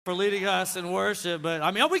for leading us in worship, but I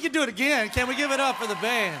mean, we can do it again. Can we give it up for the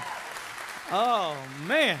band? Oh,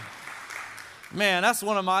 man. Man, that's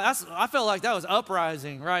one of my, I felt like that was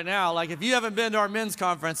Uprising right now. Like, if you haven't been to our men's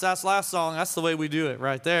conference, that's last song. That's the way we do it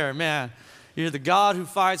right there. Man, you're the God who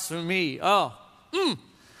fights for me. I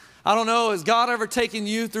don't know, has God ever taken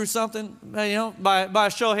you through something? You know, by a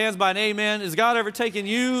show of hands, by an amen. Has God ever taken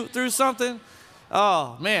you through something?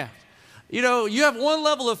 Oh, man. You know, you have one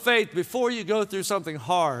level of faith before you go through something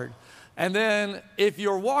hard. And then if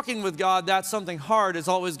you're walking with God, that something hard is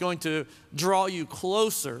always going to draw you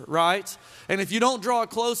closer, right? And if you don't draw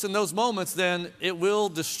it close in those moments, then it will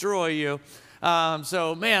destroy you.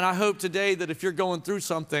 So, man, I hope today that if you're going through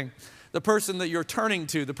something, the person that you're turning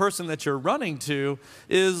to, the person that you're running to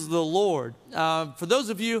is the Lord. For those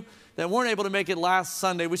of you that weren't able to make it last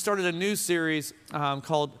Sunday, we started a new series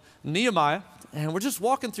called Nehemiah. And we're just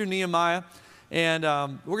walking through Nehemiah, and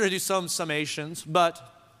we're going to do some summations. But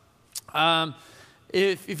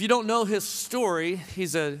if you don't know his story,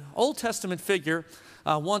 he's an Old Testament figure.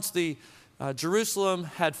 Once the Jerusalem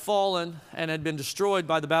had fallen and had been destroyed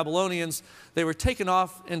by the Babylonians, they were taken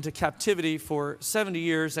off into captivity for 70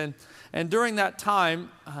 years. And during that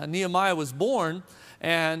time, Nehemiah was born,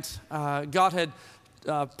 and God had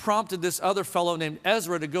prompted this other fellow named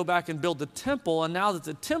Ezra to go back and build the temple. And now that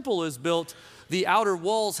the temple is built, the outer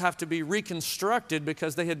walls have to be reconstructed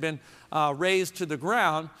because they had been razed to the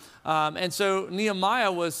ground. And so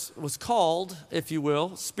Nehemiah was called, if you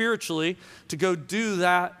will, spiritually, to go do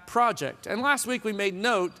that project. And last week we made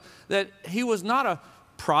note that he was not a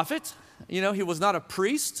prophet. You know, he was not a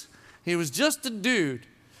priest. He was just a dude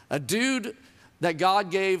that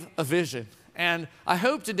God gave a vision. And I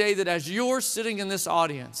hope today that as you're sitting in this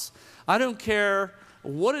audience, I don't care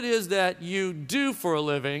what it is that you do for a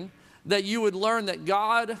living, that you would learn that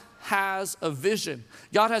God has a vision.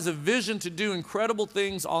 God has a vision to do incredible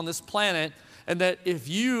things on this planet, and that if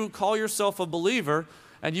you call yourself a believer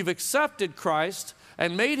and you've accepted Christ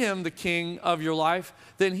and made him the king of your life,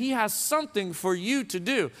 then he has something for you to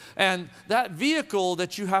do. And that vehicle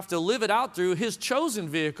that you have to live it out through, his chosen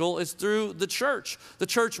vehicle, is through the church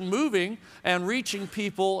moving and reaching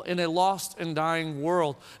people in a lost and dying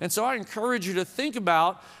world. And so I encourage you to think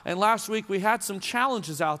about, and last week we had some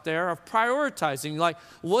challenges out there of prioritizing, like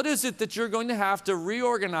what is it that you're going to have to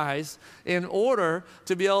reorganize in order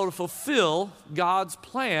to be able to fulfill God's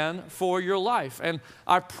plan for your life. And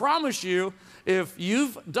I promise you, if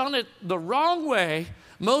you've done it the wrong way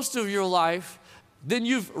most of your life, then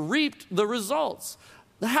you've reaped the results.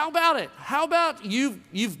 How about it? How about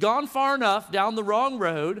you've gone far enough down the wrong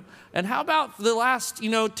road, and how about the last,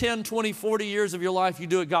 10, 20, 40 years of your life you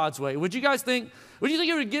do it God's way? Would you think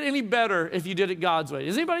it would get any better if you did it God's way?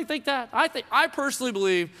 Does anybody think that? I personally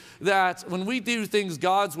believe that when we do things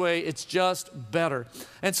God's way, it's just better.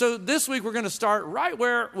 And so this week we're going to start right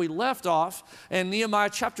where we left off in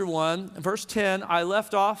Nehemiah chapter 1, verse 10. I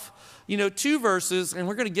left off, 2 verses, and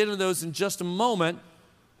we're going to get into those in just a moment.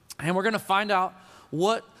 And we're going to find out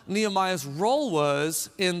what Nehemiah's role was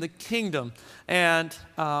in the kingdom. And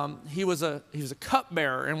he was a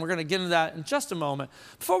cupbearer, and we're going to get into that in just a moment.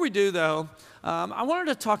 Before we do, though, I wanted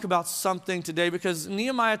to talk about something today, because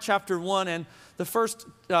Nehemiah chapter 1 and the first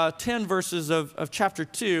 10 verses of chapter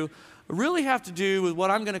 2 really have to do with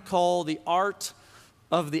what I'm going to call the art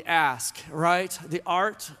of the ask, right? The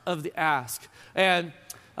art of the ask. And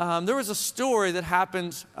there was a story that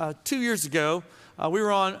happened 2 years ago. We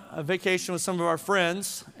were on a vacation with some of our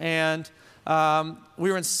friends, and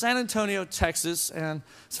we were in San Antonio, Texas, and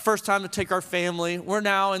it's the first time to take our family. We're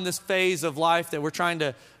now in this phase of life that we're trying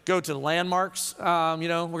to go to landmarks. We're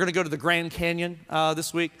going to go to the Grand Canyon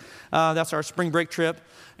this week. That's our spring break trip.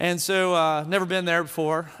 And so never been there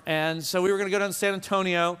before. And so we were going to go down to San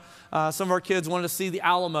Antonio. Some of our kids wanted to see the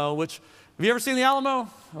Alamo, which, have you ever seen the Alamo?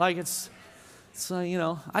 Like I'd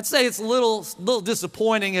say it's a little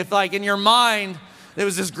disappointing if, like, in your mind, there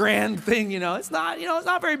was this grand thing, it's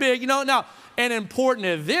not very big, Now, an important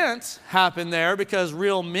event happened there because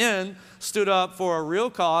real men stood up for a real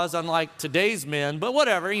cause, unlike today's men, but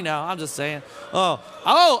whatever, I'm just saying.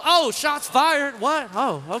 Oh, shots fired. What?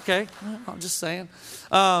 Oh, okay. I'm just saying.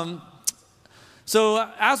 So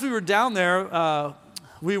as we were down there,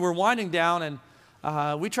 we were winding down,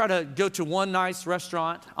 and we try to go to one nice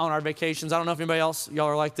restaurant on our vacations. I don't know if anybody else, y'all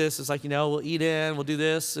are like this. It's like, we'll eat in, we'll do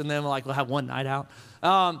this, and then we'll have one night out.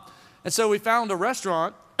 And so we found a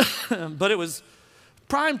restaurant, but it was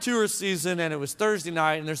prime tourist season, and it was Thursday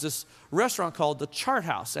night, and there's this restaurant called the Chart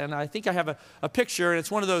House. And I think I have a picture, and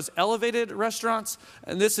it's one of those elevated restaurants.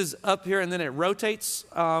 And this is up here, and then it rotates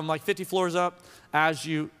like 50 floors up as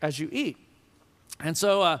you eat. And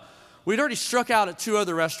so we'd already struck out at 2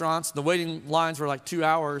 other restaurants. The waiting lines were like 2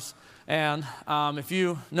 hours. And if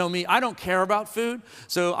you know me, I don't care about food,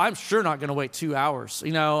 so I'm sure not going to wait 2 hours.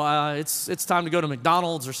 You know, it's time to go to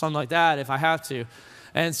McDonald's or something like that if I have to.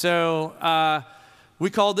 And so we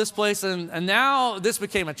called this place, and now this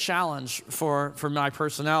became a challenge for my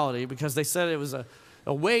personality because they said it was a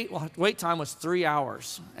wait time was 3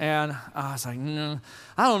 hours. And I was like, no,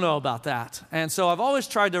 I don't know about that. And so I've always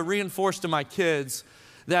tried to reinforce to my kids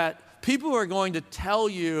that people are going to tell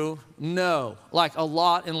you no, like a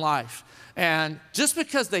lot in life. And just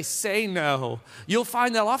because they say no, you'll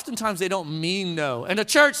find that oftentimes they don't mean no. And the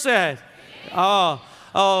church said,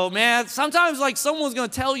 oh man, sometimes like someone's going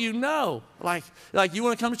to tell you no. Like you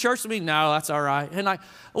want to come to church with me? No, that's all right. And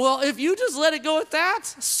well, if you just let it go at that,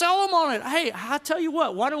 sell them on it. Hey, I tell you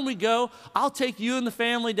what, why don't we go? I'll take you and the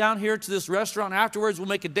family down here to this restaurant. Afterwards, we'll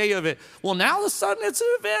make a day of it. Well, now all of a sudden it's an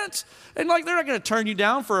event. And like they're not going to turn you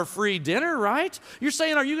down for a free dinner, right? You're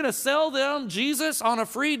saying, are you going to sell them Jesus on a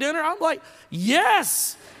free dinner? I'm like,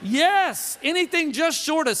 yes. Anything just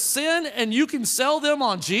short of sin and you can sell them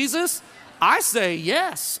on Jesus? I say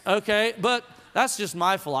yes, okay? But that's just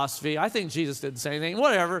my philosophy. I think Jesus didn't say anything,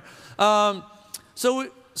 whatever.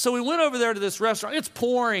 So we went over there to this restaurant. It's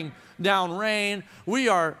pouring down rain. We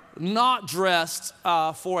are not dressed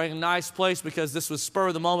for a nice place because this was spur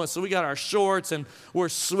of the moment. So we got our shorts and we're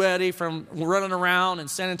sweaty from running around in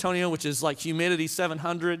San Antonio, which is like humidity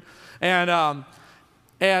 700. And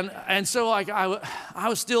so like I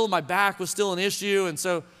was still, my back was still an issue. And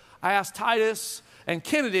so I asked Titus and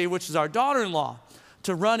Kennedy, which is our daughter-in-law,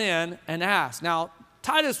 to run in and ask. Now,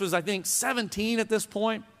 Titus was, I think, 17 at this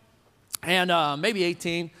point, and maybe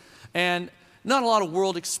 18, and not a lot of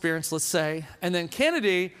world experience, let's say. And then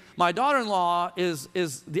Kennedy, my daughter-in-law, is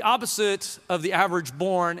the opposite of the average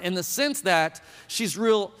born in the sense that she's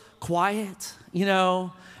real quiet, you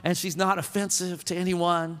know, and she's not offensive to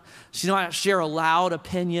anyone. She don't share a loud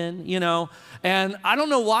opinion, you know. And I don't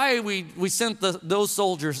know why we sent those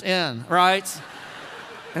soldiers in, right?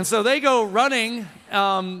 And so they go running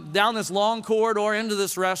down this long corridor into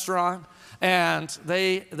this restaurant, and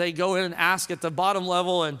they go in and ask at the bottom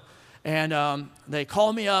level, and they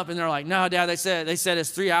call me up, and they're like, no, Dad, they said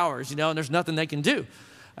it's 3 hours, you know, and there's nothing they can do.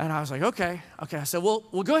 And I was like, okay. I said, well,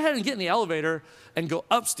 we'll go ahead and get in the elevator and go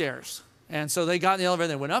upstairs. And so they got in the elevator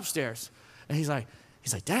and they went upstairs. And he's like,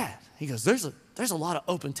 Dad, he goes, there's a lot of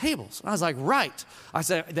open tables. And I was like, right. I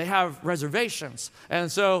said, they have reservations. And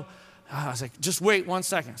so I was like, just wait 1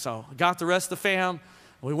 second. So I got the rest of the fam.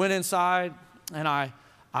 We went inside, and I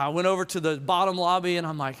went over to the bottom lobby, and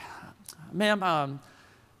I'm like, ma'am,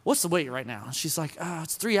 what's the wait right now? And she's like,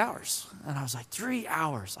 it's 3 hours. And I was like, 3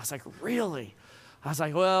 hours? I was like, really? I was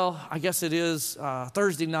like, well, I guess it is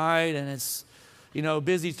Thursday night, and it's, you know,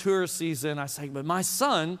 busy tourist season. I was like, but my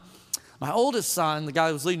son, my oldest son, the guy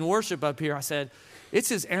who was leading worship up here, I said, it's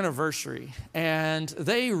his anniversary, and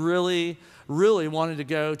they really wanted to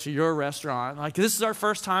go to your restaurant. Like, this is our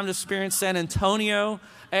first time to experience San Antonio,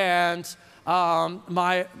 and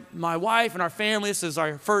my wife and our family, this is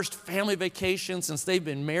our first family vacation since they've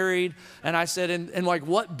been married. And I said, and like,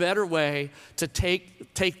 what better way to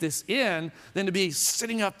take this in than to be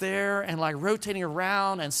sitting up there and like rotating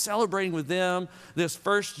around and celebrating with them this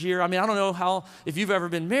first year. I mean, I don't know if you've ever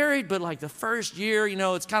been married, but like the first year, you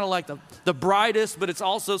know, it's kind of like the brightest, but it's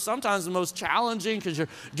also sometimes the most challenging because you're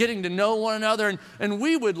getting to know one another. And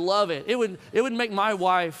we would love it. It would make my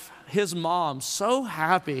wife, his mom, so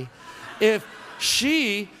happy if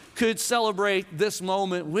she could celebrate this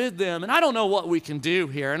moment with them. And I don't know what we can do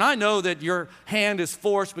here. And I know that your hand is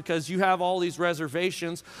forced because you have all these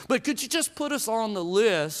reservations. But could you just put us on the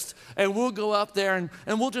list and we'll go up there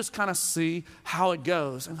and we'll just kind of see how it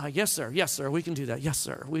goes. And like, yes, sir, we can do that. Yes,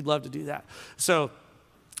 sir, we'd love to do that. So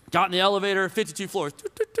got in the elevator, 52 floors.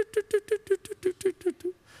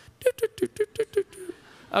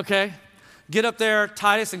 Okay. Get up there,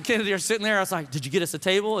 Titus and Kennedy are sitting there. I was like, did you get us a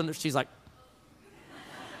table? And she's like,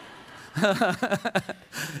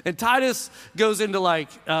 and Titus goes into like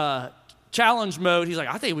challenge mode. He's like,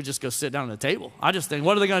 I think we just go sit down at the table. I just think,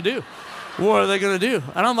 what are they going to do? What are they going to do?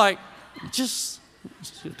 And I'm like, just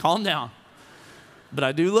calm down. But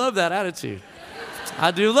I do love that attitude.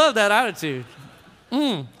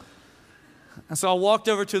 And so I walked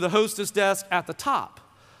over to the hostess desk at the top.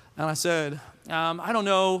 And I said, I don't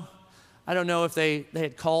know if they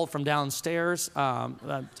had called from downstairs.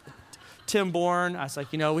 Tim Bourne, I was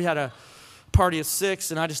like, you know, we had a party of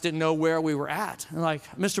 6, and I just didn't know where we were at. And like,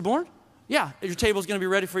 Mr. Bourne? Yeah, your table's going to be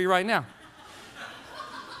ready for you right now.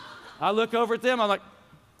 I look over at them, I'm like,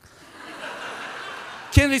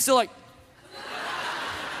 Kennedy's still like,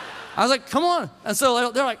 I was like, come on. And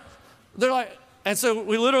so they're like, They're like, and so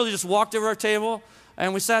we literally just walked over our table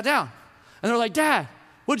and we sat down. And they're like, Dad,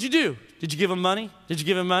 what'd you do? Did you give him money? Did you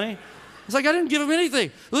give him money? It's like, I didn't give him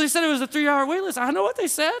anything. Well, they said it was a 3-hour wait list. I know what they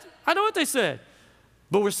said. I know what they said.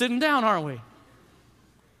 But we're sitting down, aren't we?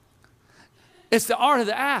 It's the art of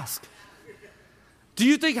the ask. Do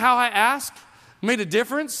you think how I asked made a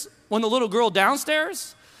difference when the little girl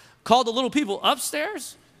downstairs called the little people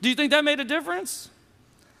upstairs? Do you think that made a difference?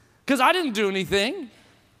 Because I didn't do anything.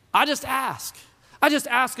 I just ask. I just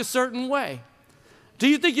ask a certain way. Do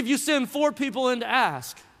you think if you send 4 people in to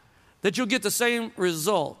ask that you'll get the same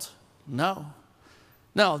result? No.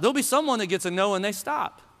 No, there'll be someone that gets a no and they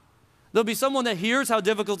stop. There'll be someone that hears how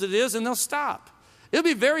difficult it is and they'll stop. It'll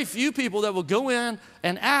be very few people that will go in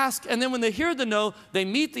and ask, and then when they hear the no, they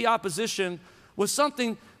meet the opposition with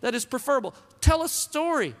something that is preferable. Tell a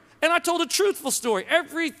story. And I told a truthful story.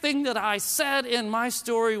 Everything that I said in my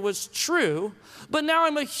story was true, but now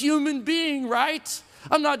I'm a human being, right?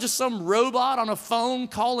 I'm not just some robot on a phone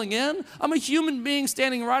calling in. I'm a human being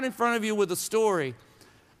standing right in front of you with a story.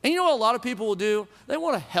 And you know what a lot of people will do? They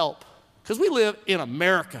want to help, because we live in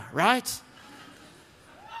America, right?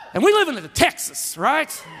 And we live in Texas, right?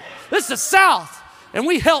 This is the South, and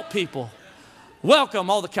we help people. Welcome,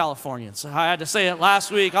 all the Californians. I had to say it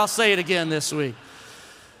last week. I'll say it again this week.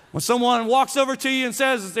 When someone walks over to you and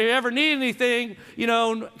says, if they ever need anything, you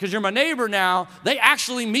know, because you're my neighbor now, they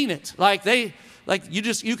actually mean it.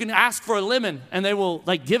 You can ask for a lemon, and they will,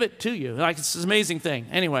 give it to you. It's an amazing thing.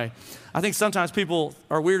 Anyway, I think sometimes people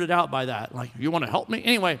are weirded out by that. Like, you want to help me?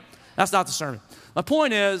 Anyway, that's not the sermon. My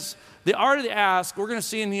point is, the art of the ask, we're going to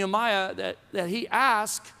see in Nehemiah that he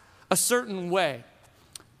asked a certain way.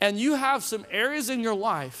 And you have some areas in your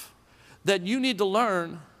life that you need to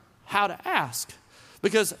learn how to ask.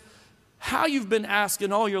 Because how you've been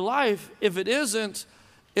asking all your life, if it isn't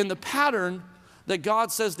in the pattern that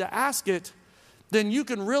God says to ask it, then you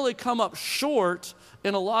can really come up short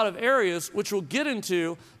in a lot of areas, which we'll get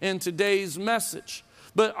into in today's message.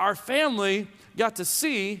 But our family got to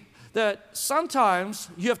see that sometimes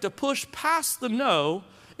you have to push past the no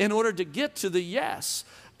in order to get to the yes.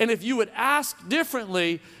 And if you would ask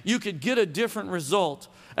differently, you could get a different result.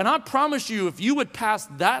 And I promise you, if you would pass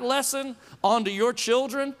that lesson on to your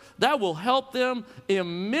children, that will help them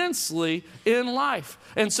immensely in life.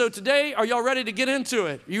 And so today, are y'all ready to get into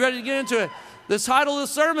it? You ready to get into it? The title of the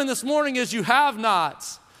sermon this morning is You Have Not,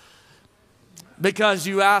 because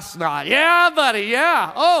you ask not. Yeah, buddy,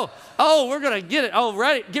 yeah. Oh, we're going to get it. Oh,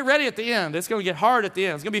 ready. Get ready at the end. It's going to get hard at the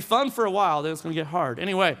end. It's going to be fun for a while, then it's going to get hard.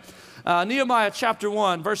 Anyway, Nehemiah chapter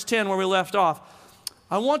 1, verse 10, where we left off.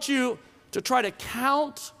 I want you to try to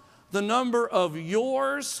count the number of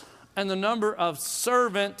yours and the number of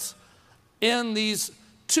servants in these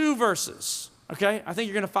 2 verses, okay? I think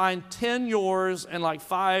you're going to find 10 yours and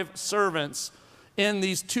 5 servants in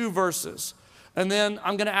these 2 verses. And then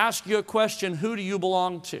I'm going to ask you a question, who do you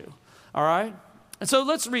belong to, all right? And so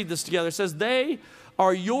let's read this together. It says, they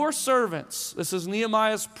are your servants. This is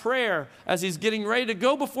Nehemiah's prayer as he's getting ready to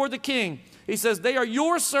go before the king. He says, they are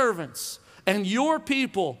your servants and your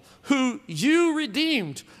people who you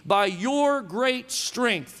redeemed by your great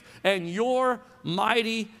strength and your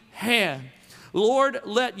mighty hand. Lord,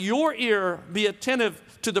 let your ear be attentive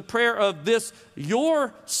to the prayer of this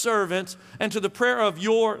your servant and to the prayer of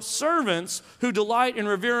your servants who delight in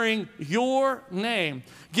revering your name.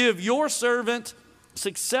 Give your servant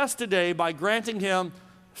success today by granting him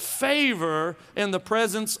favor in the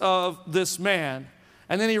presence of this man.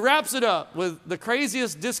 And then he wraps it up with the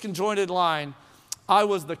craziest disconjointed line, I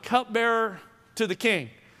was the cupbearer to the king,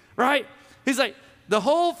 right? He's like, the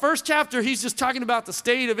whole first chapter, he's just talking about the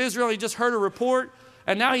state of Israel. He just heard a report,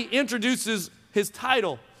 and now he introduces his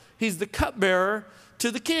title. He's the cupbearer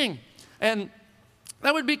to the king. And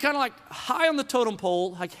that would be kind of like high on the totem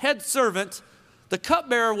pole, like head servant. The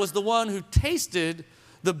cupbearer was the one who tasted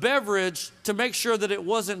the beverage to make sure that it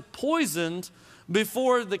wasn't poisoned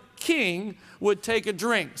before the king would take a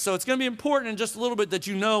drink. So it's going to be important in just a little bit that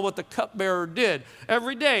you know what the cupbearer did.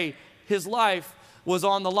 Every day, his life was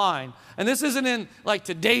on the line. And this isn't in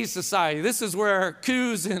today's society. This is where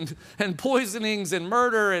coups and poisonings and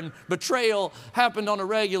murder and betrayal happened on a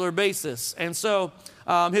regular basis. And so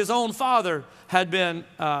his own father had been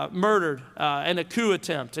murdered in a coup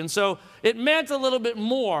attempt. And so it meant a little bit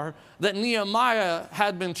more that Nehemiah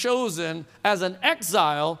had been chosen as an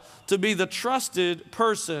exile to be the trusted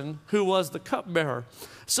person who was the cupbearer.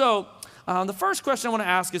 So The first question I want to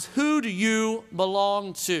ask is, who do you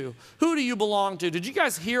belong to? Who do you belong to? Did you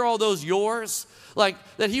guys hear all those yours? Like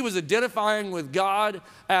that he was identifying with God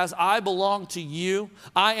as I belong to you.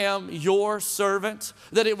 I am your servant.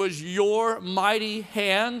 That it was your mighty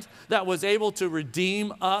hand that was able to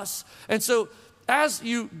redeem us. And so as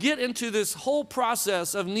you get into this whole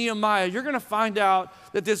process of Nehemiah, you're going to find out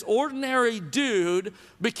that this ordinary dude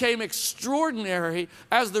became extraordinary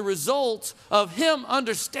as the result of him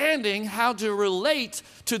understanding how to relate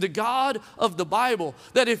to the God of the Bible.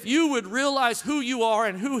 That if you would realize who you are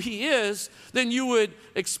and who he is, then you would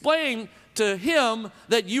explain to him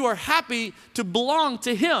that you are happy to belong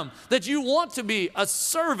to him, that you want to be a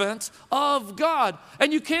servant of God.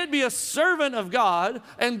 And you can't be a servant of God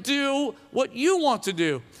and do what you want to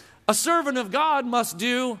do. A servant of God must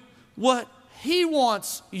do what he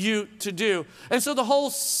wants you to do. And so the whole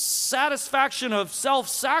satisfaction of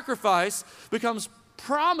self-sacrifice becomes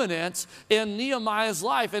prominent in Nehemiah's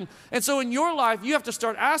life. And so in your life, you have to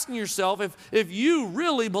start asking yourself, if you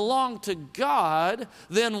really belong to God,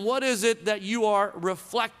 then what is it that you are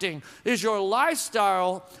reflecting? Is your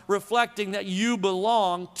lifestyle reflecting that you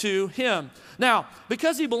belong to him? Now,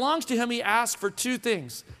 because he belongs to him, he asked for two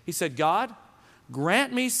things. He said, God,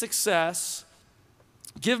 grant me success,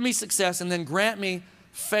 give me success, and then grant me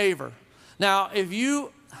favor. Now,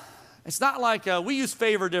 it's not like we use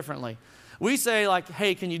favor differently. We say like,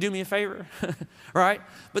 hey, can you do me a favor? Right?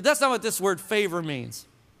 But that's not what this word favor means.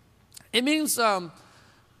 It means,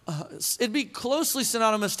 it'd be closely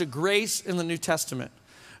synonymous to grace in the New Testament.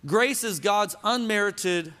 Grace is God's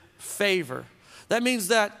unmerited favor. That means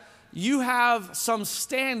that you have some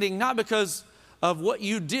standing, not because of what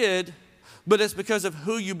you did, but it's because of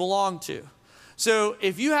who you belong to. So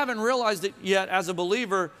if you haven't realized it yet as a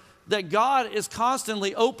believer, that God is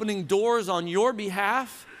constantly opening doors on your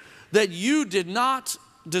behalf that you did not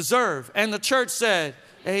deserve. And the church said,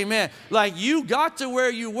 amen. Like you got to where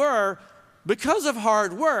you were because of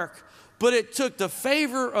hard work, but it took the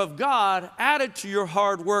favor of God added to your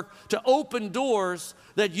hard work to open doors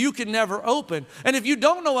that you can never open. And if you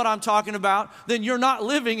don't know what I'm talking about, then you're not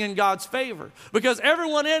living in God's favor. Because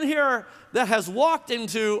everyone in here that has walked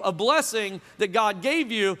into a blessing that God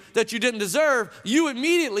gave you that you didn't deserve,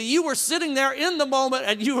 you were sitting there in the moment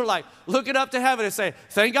and you were like looking up to heaven and saying,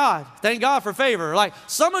 thank God for favor. Like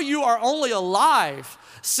some of you are only alive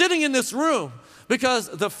sitting in this room because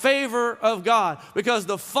the favor of God, because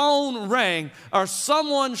the phone rang or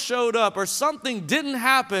someone showed up or something didn't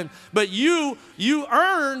happen, but you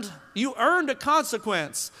earned a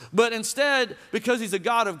consequence. But instead, because he's a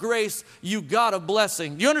God of grace, you got a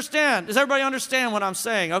blessing. Do you understand? Does everybody understand what I'm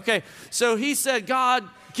saying? Okay, so he said, God,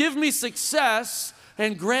 give me success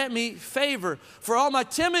and grant me favor. For all my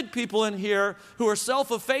timid people in here who are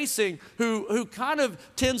self-effacing, who kind of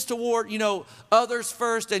tends toward, others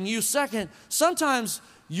first and you second, sometimes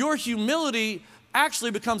your humility actually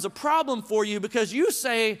becomes a problem for you because you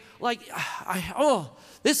say, like,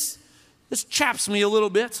 this chaps me a little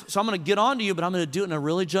bit, so I'm going to get on to you, but I'm going to do it in a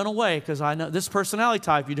really gentle way because I know this personality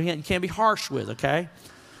type you can't be harsh with, okay?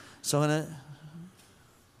 So in a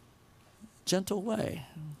gentle way.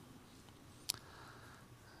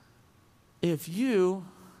 If you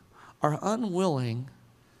are unwilling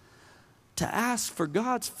to ask for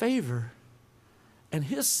God's favor and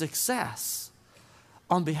his success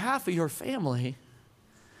on behalf of your family,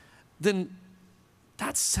 then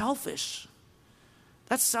that's selfish.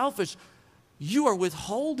 That's selfish. You are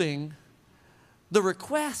withholding the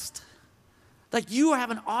request. Like you have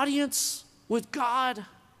an audience with God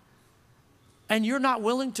and you're not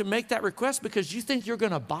willing to make that request because you think you're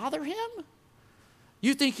going to bother him?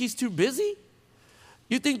 You think he's too busy?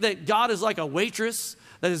 You think that God is like a waitress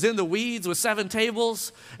that is in the weeds with 7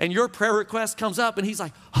 tables and your prayer request comes up and he's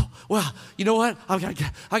like, oh, well, you know what? I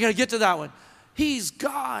gotta get to that one. He's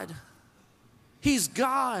God. He's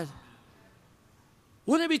God.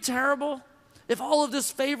 Wouldn't it be terrible if all of this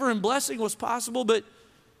favor and blessing was possible, but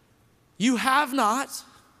you have not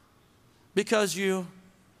because you...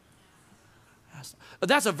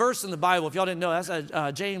 That's a verse in the Bible. If y'all didn't know,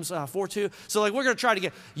 that's James 4:2. So we're going to try to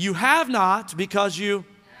get, you have not because you...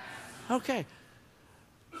 Okay.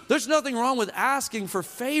 There's nothing wrong with asking for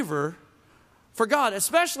favor for God,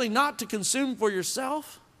 especially not to consume for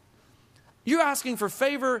yourself. You're asking for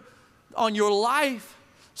favor on your life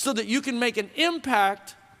so that you can make an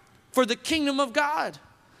impact for the kingdom of God.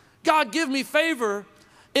 God, give me favor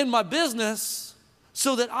in my business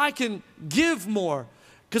so that I can give more,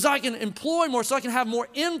 because I can employ more, so I can have more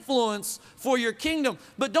influence for your kingdom.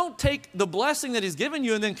 But don't take the blessing that he's given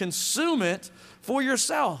you and then consume it for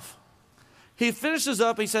yourself. He finishes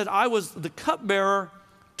up, he said, I was the cupbearer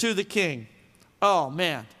to the king. Oh,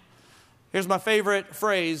 man. Here's my favorite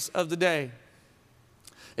phrase of the day.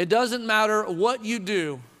 It doesn't matter what you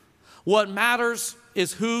do. What matters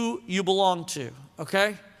is who you belong to,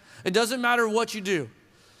 okay? It doesn't matter what you do.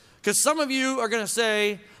 Because some of you are going to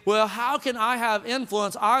say, well, how can I have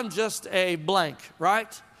influence? I'm just a blank,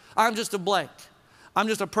 right? I'm just a blank. I'm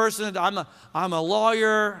just a person. I'm a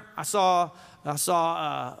lawyer. We got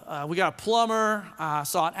a plumber. I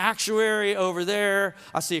saw an actuary over there.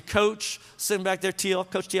 I see a coach sitting back there.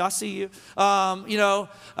 Coach T, I see you.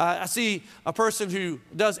 I see a person who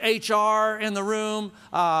does HR in the room.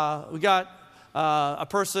 We got a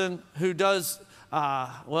person who does,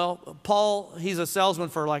 Paul, he's a salesman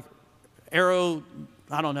for like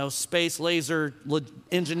space laser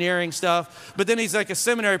engineering stuff. But then he's like a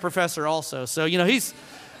seminary professor also. So, he's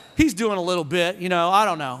doing a little bit, I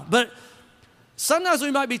don't know. But sometimes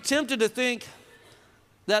we might be tempted to think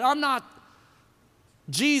that I'm not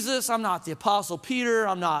Jesus, I'm not the Apostle Peter,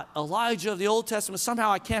 I'm not Elijah of the Old Testament.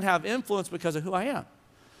 Somehow I can't have influence because of who I am.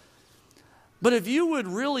 But if you would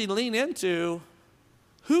really lean into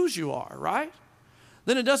whose you are, right?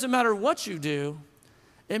 Then it doesn't matter what you do.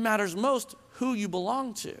 It matters most who you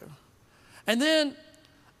belong to. And then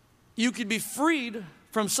you could be freed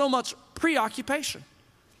from so much preoccupation.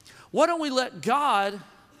 Why don't we let God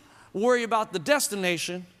worry about the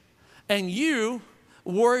destination and you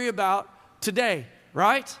worry about today,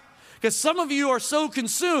 right? Because some of you are so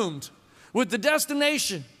consumed with the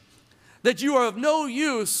destination that you are of no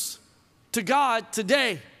use to God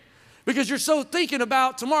today because you're so thinking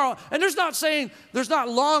about tomorrow. And there's not saying there's not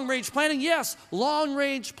long-range planning. Yes,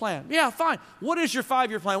 long-range plan. Yeah, fine. What is your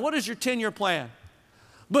 5-year plan? What is your 10-year plan?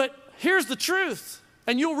 But here's the truth,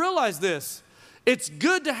 and you'll realize this. It's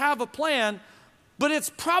good to have a plan, but it's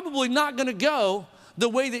probably not going to go the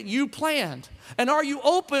way that you planned. And are you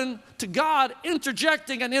open to God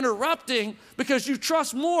interjecting and interrupting because you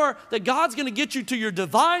trust more that God's going to get you to your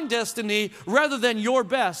divine destiny rather than your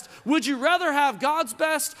best? Would you rather have God's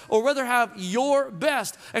best or rather have your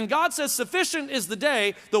best? And God says, sufficient is the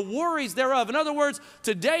day, the worries thereof. In other words,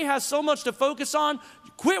 today has so much to focus on.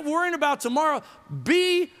 Quit worrying about tomorrow.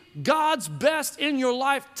 Be God's best in your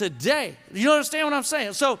life today. You understand what I'm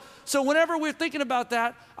saying? So whenever we're thinking about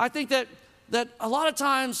that, I think that a lot of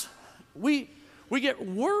times we get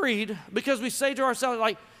worried because we say to ourselves,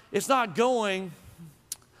 like, it's not going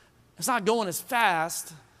as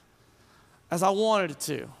fast as I wanted it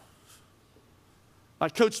to.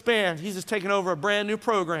 Like Coach Spann, he's just taking over a brand new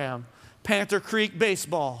program, Panther Creek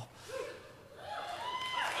Baseball.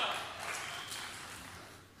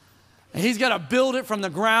 And he's got to build it from the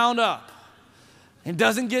ground up. And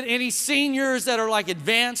doesn't get any seniors that are like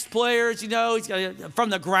advanced players, he's got to, from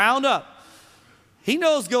the ground up. He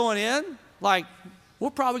knows going in, like,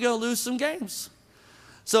 we're probably going to lose some games.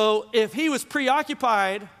 So if he was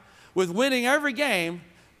preoccupied with winning every game,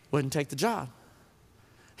 wouldn't take the job.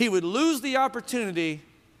 He would lose the opportunity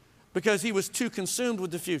because he was too consumed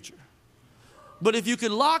with the future. But if you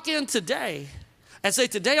could lock in today and say,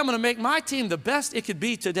 today I'm going to make my team the best it could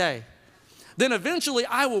be today, then eventually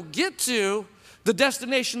I will get to the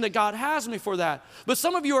destination that God has me for that. But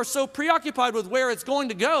some of you are so preoccupied with where it's going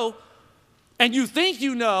to go, and you think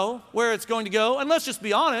you know where it's going to go. And let's just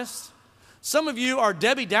be honest. Some of you are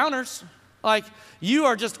Debbie Downers. Like, you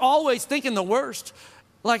are just always thinking the worst.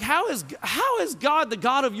 Like, how is God the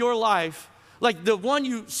God of your life? Like the one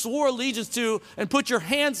you swore allegiance to and put your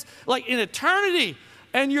hands like in eternity.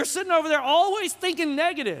 And you're sitting over there always thinking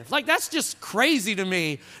negative. Like, that's just crazy to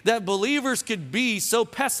me that believers could be so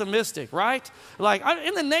pessimistic, right? Like,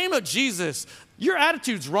 in the name of Jesus, your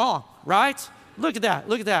attitude's wrong, right? Look at that.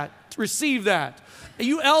 Look at that. Receive that.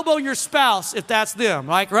 You elbow your spouse if that's them,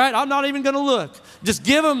 like, right? I'm not even going to look. Just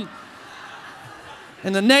give them,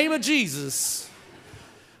 in the name of Jesus,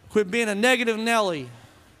 quit being a negative Nelly.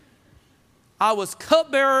 I was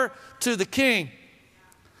cupbearer to the king.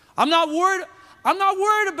 I'm not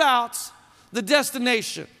worried about the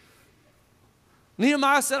destination.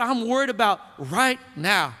 Nehemiah said, I'm worried about right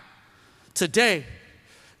now, today.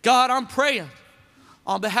 God, I'm praying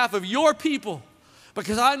on behalf of your people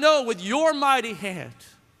because I know with your mighty hand,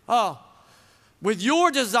 with your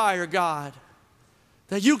desire, God,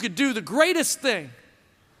 that you could do the greatest thing.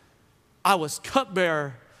 I was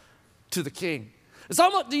cupbearer to the king. It's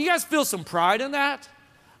almost, do you guys feel some pride in that?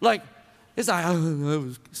 Like, it's like,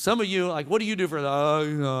 some of you, like, what do you do for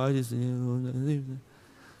that?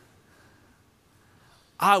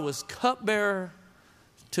 I was cupbearer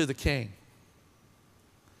to the king.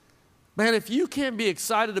 Man, if you can't be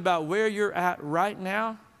excited about where you're at right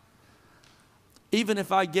now, even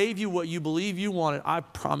if I gave you what you believe you wanted, I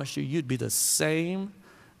promise you, you'd be the same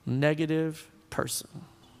negative person.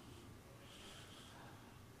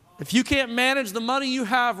 If you can't manage the money you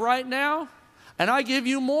have right now, and I give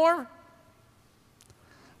you more,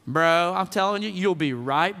 bro, I'm telling you, you'll be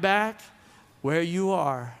right back where you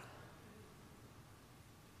are.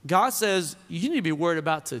 God says you need to be worried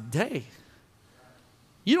about today.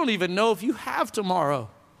 You don't even know if you have tomorrow.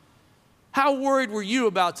 How worried were you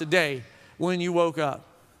about today when you woke up?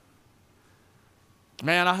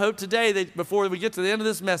 Man, I hope today that before we get to the end of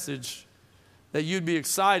this message, that you'd be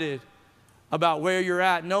excited about where you're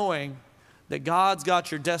at, knowing that God's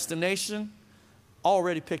got your destination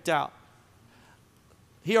already picked out.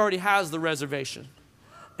 He already has the reservation.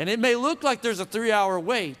 And it may look like there's a 3-hour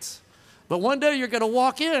wait, but one day you're going to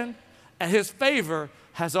walk in and His favor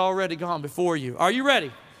has already gone before you. Are you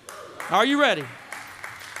ready? Are you ready?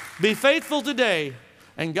 Be faithful today,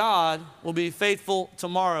 and God will be faithful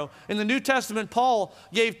tomorrow. In the New Testament, Paul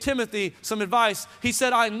gave Timothy some advice. He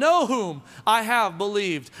said, I know whom I have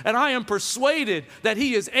believed, and I am persuaded that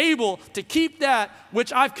he is able to keep that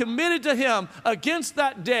which I've committed to him against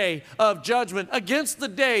that day of judgment, against the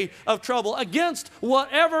day of trouble, against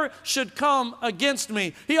whatever should come against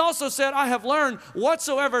me. He also said, I have learned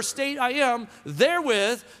whatsoever state I am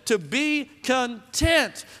therewith to be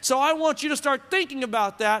content. So I want you to start thinking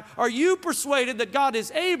about that. Are you persuaded that God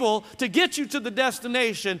is able to get you to the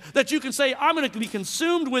destination that you can say, I'm going to be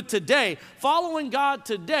consumed with today, following God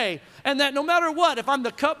today, and that no matter what, if I'm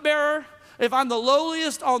the cupbearer, if I'm the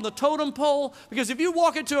lowliest on the totem pole, because if you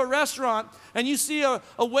walk into a restaurant and you see a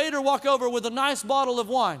waiter walk over with a nice bottle of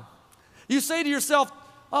wine, you say to yourself,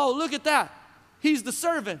 oh, look at that. He's the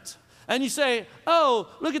servant. And you say, oh,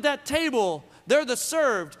 look at that table. They're the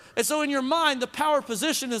served. And so in your mind, the power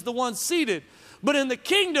position is the one seated. But in the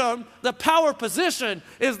kingdom, the power position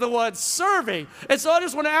is the one serving. And so I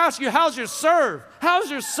just want to ask you, how's your serve? How's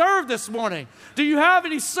your serve this morning? Do you have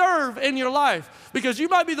any serve in your life? Because you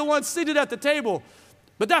might be the one seated at the table,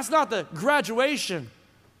 but that's not the graduation.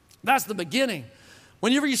 That's the beginning.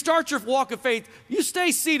 Whenever you start your walk of faith, you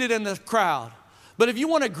stay seated in the crowd. But if you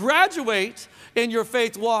want to graduate in your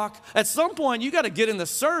faith walk, at some point you got to get in the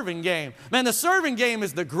serving game. Man, the serving game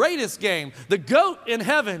is the greatest game. The goat in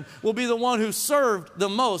heaven will be the one who served the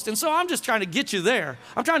most. And so I'm just trying to get you there.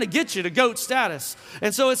 I'm trying to get you to goat status.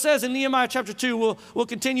 And so it says in Nehemiah chapter 2, we'll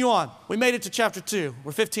continue on. We made it to chapter 2.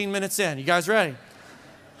 We're 15 minutes in. You guys ready?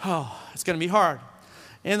 Oh, it's going to be hard.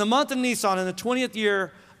 In the month of Nisan, in the 20th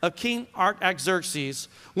year of King Artaxerxes,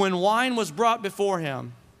 when wine was brought before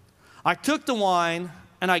him, I took the wine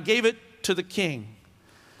and I gave it to the king.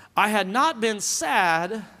 I had not been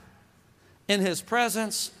sad in his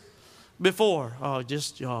presence before. You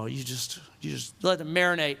just let it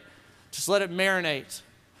marinate. Just let it marinate.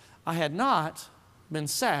 I had not been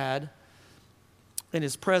sad in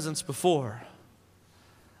his presence before.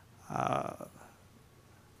 That's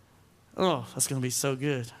going to be so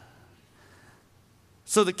good.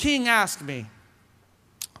 So the king asked me,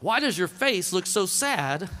 why does your face look so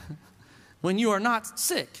sad when you are not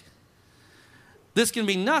sick? This can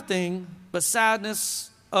be nothing but sadness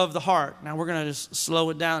of the heart. Now we're going to just slow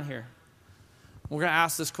it down here. We're going to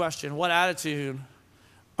ask this question. What attitude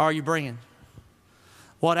are you bringing?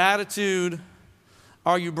 What attitude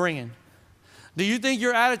are you bringing? Do you think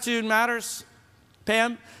your attitude matters?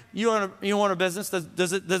 Pam, you own a business.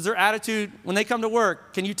 Does their attitude, when they come to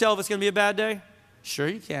work, can you tell if it's going to be a bad day? Sure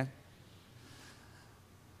you can.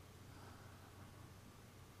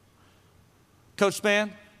 Coach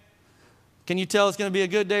Span, can you tell it's going to be a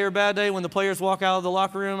good day or a bad day when the players walk out of the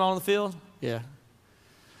locker room on the field? Yeah.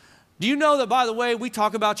 Do you know that, by the way, we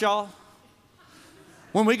talk about y'all?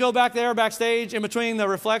 When we go back there backstage in between the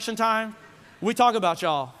reflection time, we talk about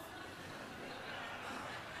y'all.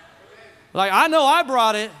 Like, I know I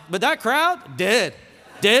brought it, but that crowd, dead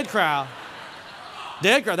crowd.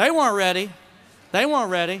 Dead crowd. They weren't ready.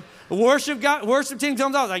 The worship team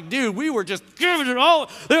comes out, like, dude, we were just giving it all.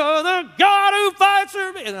 The God who fights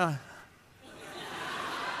for me.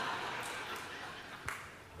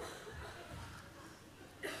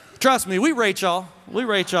 Trust me, we rate y'all.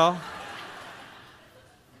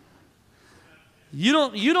 You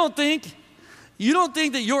don't think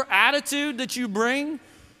that your attitude that you bring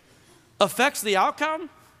affects the outcome?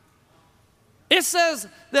 It says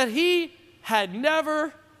that he had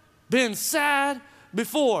never been sad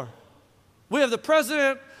before. We have the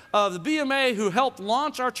president of the BMA who helped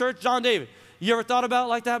launch our church, John David. You ever thought about it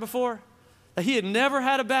like that before? That he had never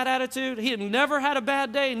had a bad attitude, he had never had a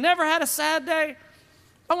bad day, never had a sad day?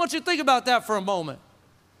 I want you to think about that for a moment.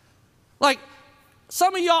 Like,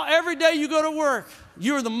 some of y'all, every day you go to work,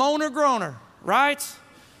 you're the moaner groaner, right?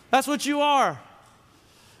 That's what you are.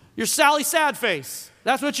 You're Sally Sadface.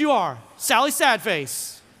 That's what you are. Sally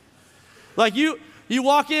Sadface. Like you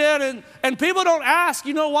walk in and people don't ask,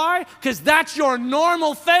 you know why? Because that's your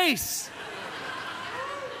normal face.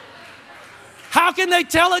 How can they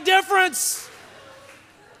tell a difference?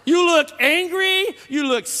 You look angry, you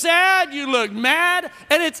look sad, you look mad,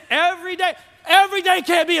 and it's every day. Every day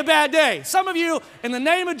can't be a bad day. Some of you, in the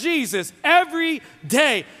name of Jesus, every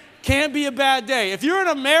day can't be a bad day. If you're in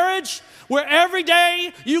a marriage where every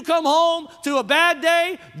day you come home to a bad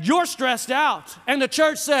day, you're stressed out. And the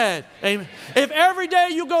church said, amen. If every day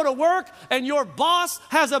you go to work and your boss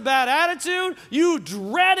has a bad attitude, you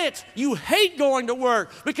dread it. You hate going to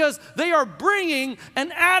work because they are bringing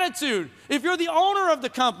an attitude. If you're the owner of the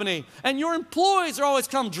company and your employees are always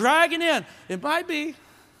come dragging in, it might be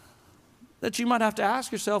that you might have to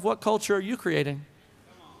ask yourself, what culture are you creating?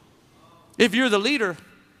 If you're the leader.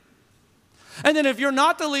 And then if you're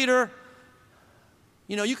not the leader,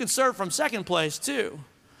 you know, you can serve from second place too.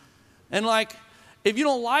 And like, if you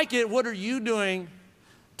don't like it, what are you doing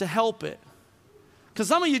to help it? Because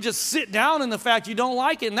some of you just sit down in the fact you don't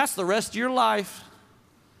like it, and that's the rest of your life.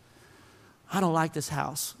 I don't like this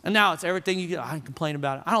house. And now it's everything you get. I complain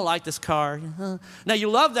about it. I don't like this car. Now, you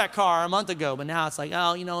loved that car a month ago, but now it's like,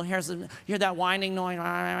 oh, you know, hear that whining noise.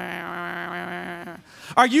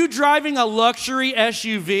 Are you driving a luxury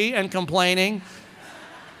SUV and complaining?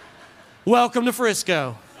 Welcome to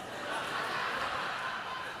Frisco.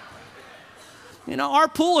 You know, our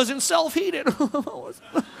pool isn't self-heated.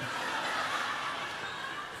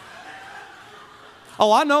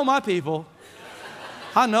 Oh, I know my people.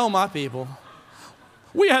 I know my people.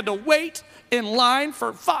 We had to wait in line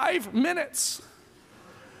for 5 minutes.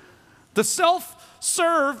 The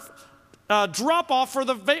self-serve drop-off for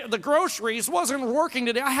the groceries wasn't working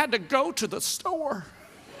today. I had to go to the store.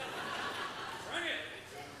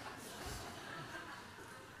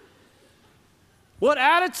 What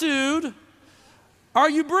attitude are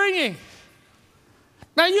you bringing?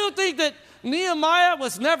 Now, you think that Nehemiah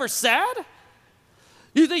was never sad?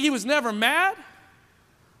 You think he was never mad?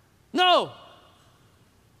 No.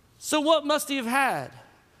 So what must he have had?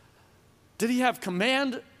 Did he have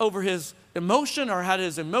command over his emotion, or had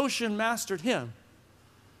his emotion mastered him?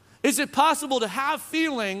 Is it possible to have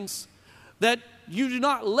feelings that you do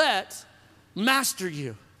not let master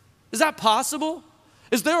you? Is that possible?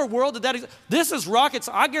 Is there a world that is? This is rockets.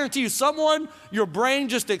 I guarantee you, your brain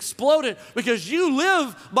just exploded because you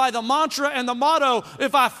live by the mantra and the motto,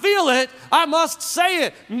 if I feel it, I must say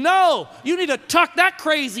it. No, you need to tuck that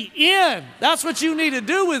crazy in. That's what you need to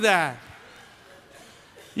do with that.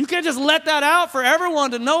 You can't just let that out for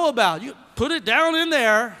everyone to know about. You put it down in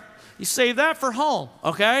there. You save that for home,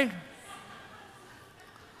 okay?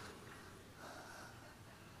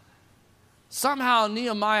 Somehow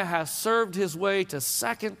Nehemiah has served his way to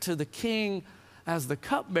second to the king as the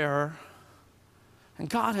cupbearer, and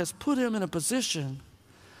God has put him in a position,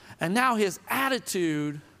 and now his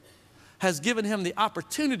attitude has given him the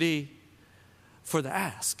opportunity for the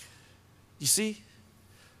ask. You see,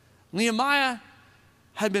 Nehemiah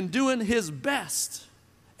had been doing his best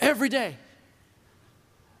every day,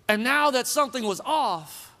 and now that something was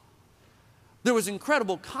off, there was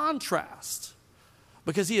incredible contrast.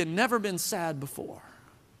 Because he had never been sad before.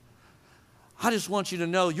 I just want you to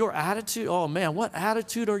know your attitude. Oh man, what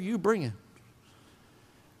attitude are you bringing?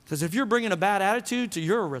 Because if you're bringing a bad attitude to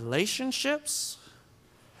your relationships,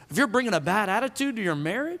 if you're bringing a bad attitude to your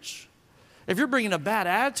marriage, if you're bringing a bad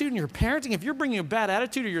attitude in your parenting, if you're bringing a bad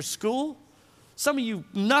attitude to your school, some of you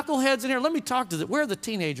knuckleheads in here, let me talk to them. Where are the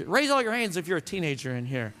teenagers? Raise all your hands if you're a teenager in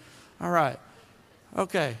here. All right.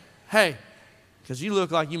 Okay. Hey, because you look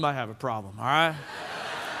like you might have a problem, all right?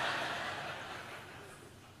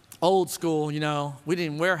 Old school, you know, we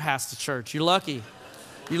didn't wear hats to church. You're lucky.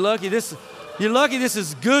 You're lucky this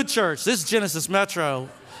is good church. This is Genesis Metro.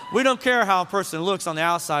 We don't care how a person looks on the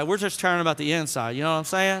outside. We're just caring about the inside. You know what I'm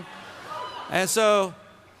saying? And so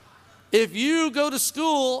if you go to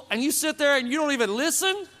school and you sit there and you don't even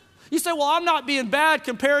listen, you say, well, I'm not being bad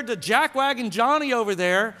compared to Jackwagon Johnny over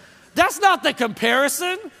there. That's not the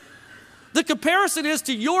comparison. The comparison is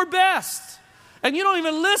to your best. And you don't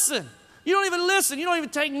even listen. You don't even listen. You don't even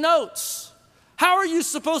take notes. How are you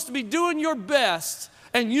supposed to be doing your best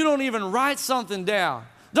and you don't even write something down?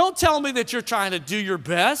 Don't tell me that you're trying to do your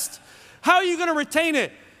best. How are you going to retain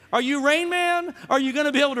it? Are you Rain Man? Are you going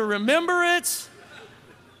to be able to remember it?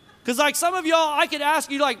 Because like some of y'all, I could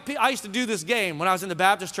ask you, like, I used to do this game. When I was in the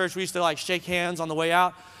Baptist church, we used to like shake hands on the way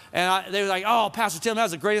out. And they were like, oh, Pastor Tim, that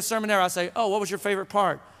was the greatest sermon ever. I say, oh, what was your favorite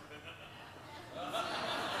part?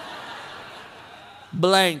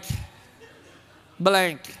 Blank.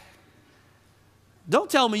 Blank. Don't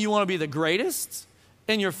tell me you want to be the greatest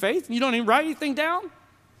in your faith and you don't even write anything down?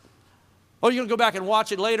 Or are you going to go back and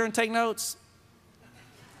watch it later and take notes?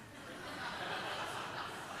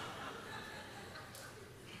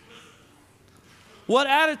 What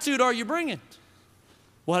attitude are you bringing?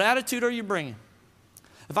 What attitude are you bringing?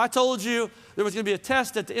 If I told you there was going to be a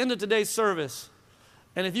test at the end of today's service,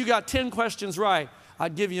 and if you got 10 questions right,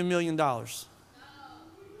 I'd give you $1 million.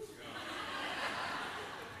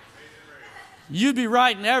 You'd be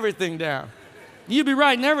writing everything down. You'd be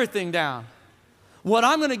writing everything down. What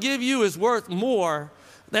I'm going to give you is worth more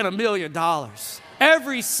than $1 million.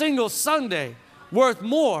 Every single Sunday, worth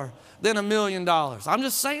more than $1 million. I'm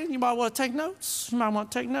just saying, you might want to take notes. You might want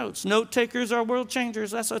to take notes. Note takers are world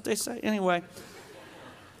changers. That's what they say. Anyway.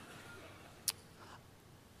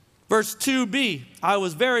 Verse 2b, I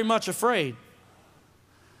was very much afraid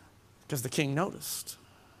because the king noticed.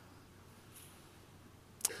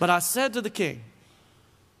 But I said to the king,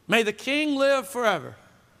 may the king live forever.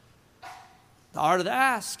 The art of the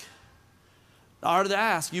ask. The art of the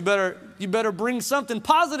ask. You better bring something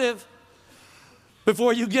positive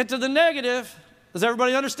before you get to the negative. Does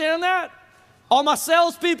everybody understand that? All my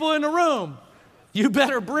salespeople in the room, you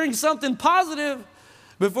better bring something positive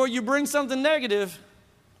before you bring something negative.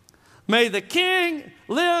 May the king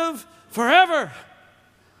live forever.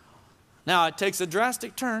 Now it takes a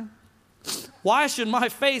drastic turn. Why should my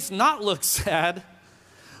face not look sad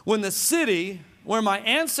when the city where my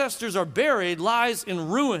ancestors are buried lies in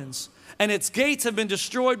ruins and its gates have been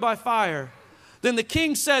destroyed by fire? Then the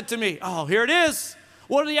king said to me, oh, here it is.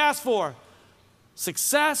 What did he ask for?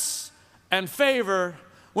 Success and favor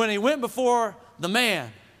when he went before the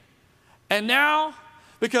man. And now,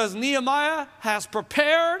 because Nehemiah has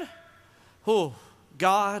prepared,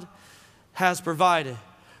 God has provided.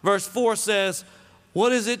 Verse 4 says,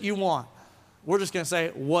 what is it you want? We're just going to say,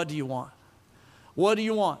 what do you want? What do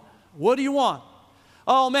you want? What do you want?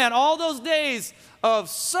 Oh man, all those days of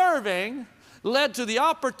serving led to the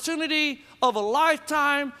opportunity of a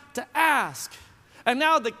lifetime to ask. And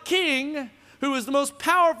now the king, who is the most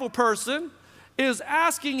powerful person, is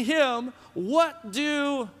asking him, what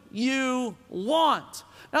do you want?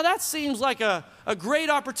 Now that seems like a great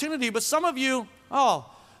opportunity, but some of you, oh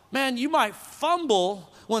man, you might fumble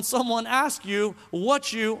when someone asks you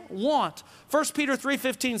what you want. 1 Peter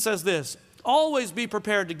 3:15 says this, always be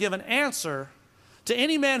prepared to give an answer to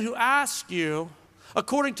any man who asks you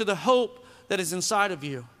according to the hope that is inside of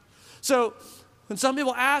you. So when some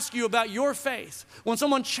people ask you about your faith, when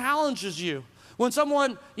someone challenges you, when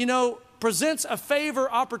someone, presents a favor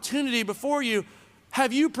opportunity before you,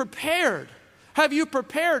 have you prepared? Have you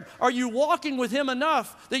prepared? Are you walking with him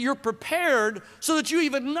enough that you're prepared so that you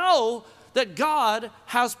even know that God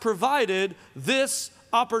has provided this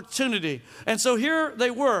opportunity? And so here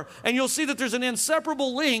they were. And you'll see that there's an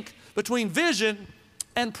inseparable link between vision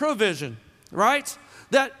and provision, right?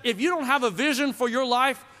 That if you don't have a vision for your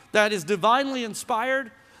life that is divinely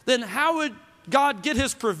inspired, then how would God get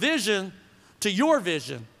his provision to your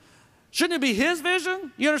vision? Shouldn't it be his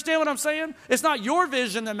vision? You understand what I'm saying? It's not your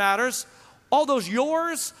vision that matters. All those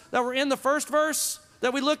yours that were in the first verse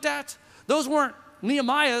that we looked at, those weren't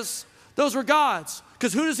Nehemiah's, those were God's.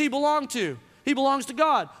 Because who does he belong to? He belongs to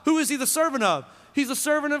God. Who is he the servant of? He's the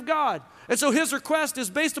servant of God. And so his request is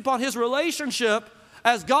based upon his relationship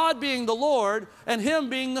as God being the Lord and him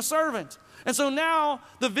being the servant. And so now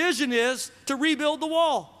the vision is to rebuild the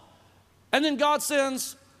wall. And then God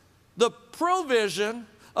sends the provision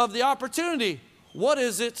of the opportunity. What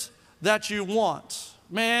is it that you want?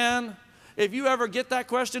 Man, if you ever get that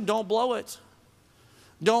question, don't blow it.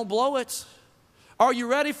 Don't blow it. Are you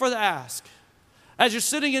ready for the ask? As you're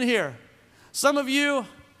sitting in here, some of you,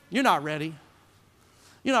 you're not ready.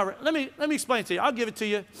 You're not ready. Let me explain it to you. I'll give it to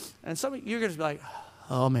you. And some of you, you're going to be like,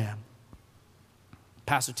 oh man,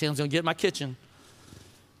 Pastor Tim's going to get in my kitchen.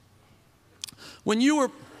 When you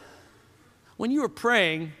were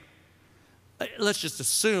praying, let's just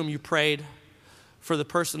assume you prayed for the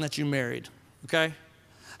person that you married, okay?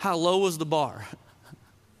 How low was the bar?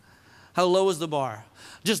 How low was the bar?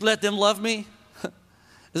 Just let them love me?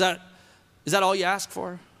 Is that all you ask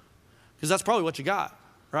for? Because that's probably what you got,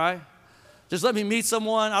 right? Just let me meet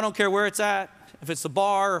someone. I don't care where it's at. If it's the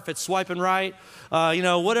bar or if it's swiping right,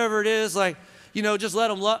 whatever it is, just let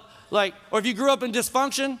them love. Or if you grew up in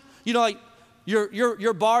dysfunction,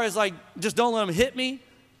 your bar is like, just don't let them hit me,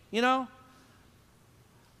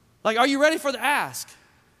 are you ready for the ask?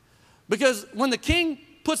 Because when the king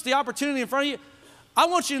puts the opportunity in front of you, I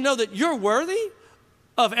want you to know that you're worthy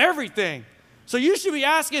of everything. So you should be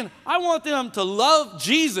asking, I want them to love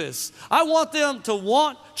Jesus. I want them to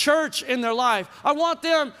want church in their life. I want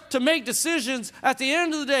them to make decisions at the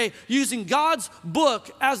end of the day using God's book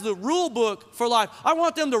as the rule book for life. I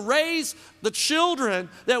want them to raise the children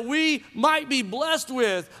that we might be blessed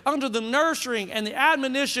with under the nurturing and the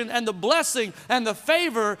admonition and the blessing and the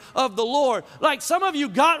favor of the Lord. Like some of you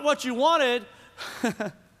got what you wanted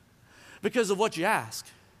because of what you asked.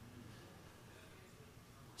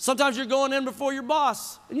 Sometimes you're going in before your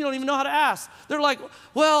boss and you don't even know how to ask. They're like,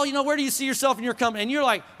 well, where do you see yourself in your company? And you're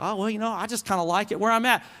like, oh, well, I just kind of like it where I'm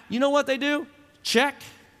at. You know what they do? Check.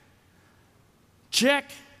 Check.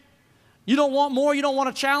 You don't want more? You don't want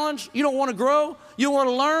a challenge? You don't want to grow? You don't want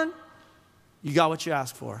to learn? You got what you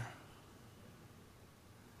asked for.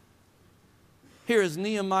 Here is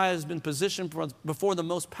Nehemiah has been positioned before the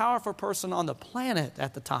most powerful person on the planet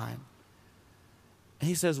at the time. And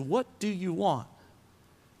he says, what do you want?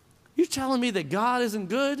 You telling me that God isn't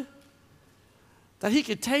good? That he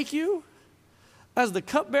could take you as the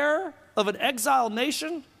cupbearer of an exiled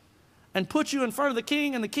nation and put you in front of the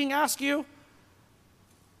king, and the king asks you,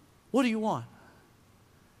 what do you want?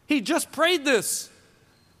 He just prayed this.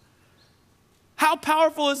 How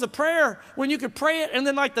powerful is a prayer when you could pray it and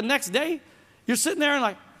then like the next day, you're sitting there and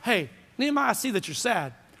like, hey, Nehemiah, I see that you're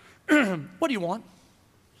sad. What do you want?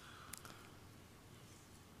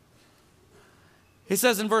 He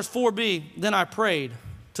says in verse 4b, then I prayed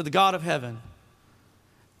to the God of heaven,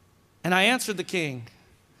 and I answered the king,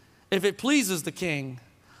 if it pleases the king,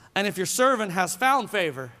 and if your servant has found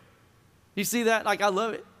favor. You see that? Like, I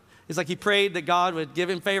love it. It's like he prayed that God would give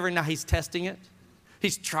him favor, and now he's testing it.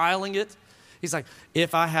 He's trialing it. He's like,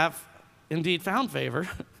 if I have indeed found favor,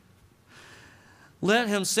 let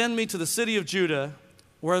him send me to the city of Judah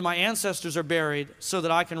where my ancestors are buried so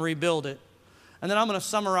that I can rebuild it. And then I'm going to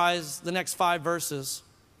summarize the next 5 verses.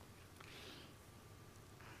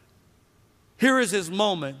 Here is his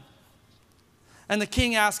moment. And the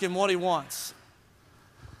king asks him what he wants.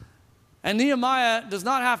 And Nehemiah does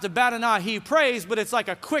not have to bat an eye. He prays, but it's like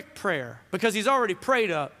a quick prayer because he's already prayed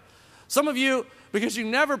up. Some of you, because you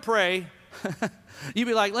never pray, you'd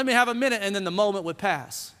be like, let me have a minute, and then the moment would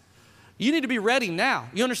pass. You need to be ready now.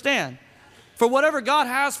 You understand? For whatever God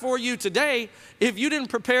has for you today, if you didn't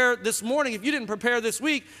prepare this morning, if you didn't prepare this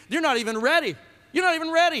week, you're not even ready. You're not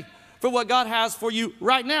even ready for what God has for you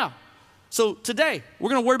right now. So today,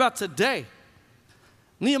 we're going to worry about today.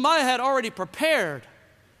 Nehemiah had already prepared.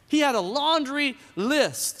 He had a laundry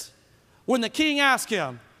list. When the king asked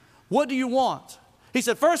him, what do you want? He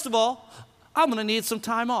said, first of all, I'm going to need some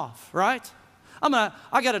time off, right?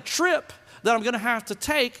 I got a trip that I'm going to have to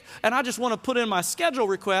take, and I just want to put in my schedule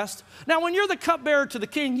request. Now, when you're the cupbearer to the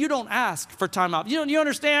king, you don't ask for time off. You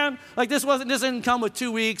understand? Like this didn't come with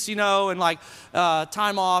 2 weeks, and like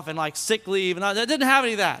time off and like sick leave. And it didn't have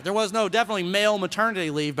any of that. There was no definitely male maternity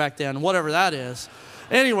leave back then, whatever that is.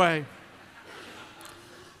 Anyway.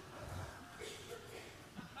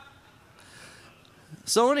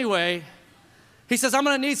 So anyway, he says, I'm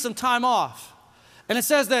going to need some time off. And it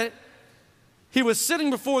says that he was sitting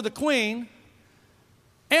before the queen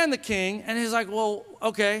and the king, and he's like, well,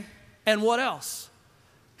 okay, and what else?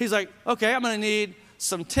 He's like, okay, I'm going to need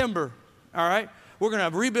some timber, all right? We're going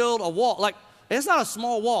to rebuild a wall. Like, it's not a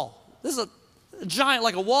small wall. This is a giant,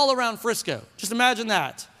 like a wall around Frisco. Just imagine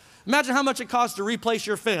that. Imagine how much it costs to replace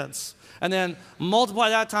your fence, and then multiply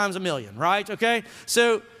that times 1,000,000, right? Okay?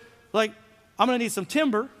 So, like, I'm going to need some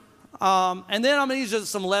timber, and then I'm going to need just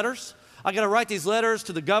some letters. I got to write these letters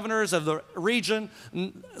to the governors of the region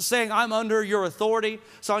saying I'm under your authority.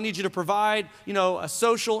 So I need you to provide, a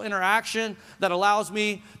social interaction that allows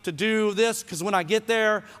me to do this. Because when I get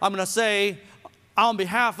there, I'm going to say on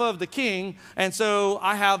behalf of the king. And so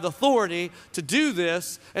I have the authority to do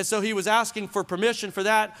this. And so he was asking for permission for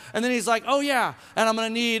that. And then he's like, oh yeah, and I'm going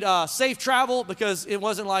to need safe travel because it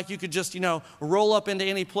wasn't like you could just, roll up into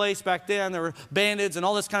any place back then. There were bandits and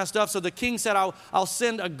all this kind of stuff. So the king said, I'll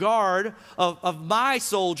send a guard of my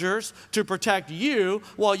soldiers to protect you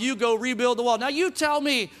while you go rebuild the wall. Now you tell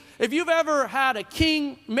me, if you've ever had a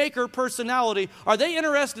kingmaker personality, are they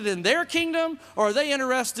interested in their kingdom or are they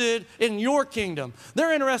interested in your kingdom?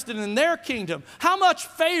 They're interested in their kingdom. How much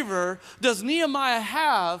favor does Nehemiah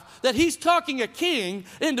have that he's talking a king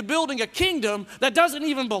into building a kingdom that doesn't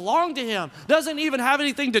even belong to him, doesn't even have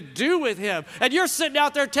anything to do with him? And you're sitting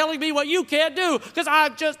out there telling me what you can't do because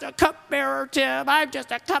I'm just a cupbearer, Tim. I'm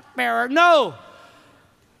just a cupbearer. No.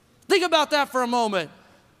 Think about that for a moment.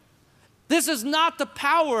 This is not the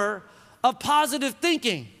power of positive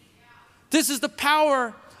thinking. This is the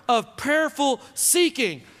power of prayerful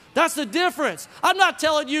seeking. That's the difference. I'm not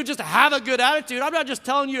telling you just to have a good attitude. I'm not just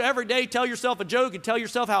telling you every day, tell yourself a joke and tell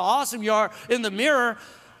yourself how awesome you are in the mirror.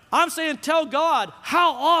 I'm saying tell God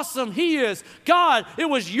how awesome He is. God, it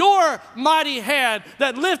was your mighty hand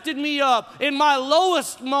that lifted me up in my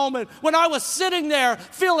lowest moment when I was sitting there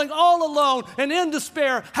feeling all alone and in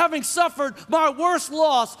despair, having suffered my worst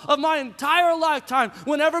loss of my entire lifetime,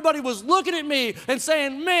 when everybody was looking at me and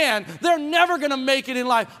saying, man, they're never going to make it in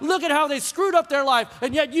life. Look at how they screwed up their life.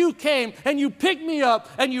 And yet you came and you picked me up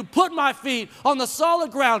and you put my feet on the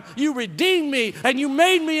solid ground. You redeemed me and you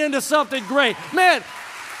made me into something great. Man,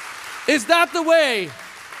 is that the way?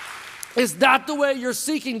 Is that the way you're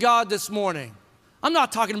seeking God this morning? I'm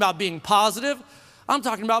not talking about being positive. I'm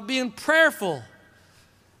talking about being prayerful.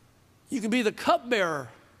 You can be the cupbearer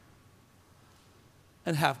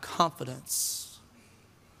and have confidence.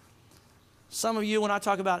 Some of you, when I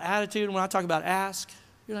talk about attitude, when I talk about ask,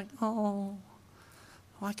 you're like, oh,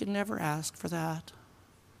 I could never ask for that.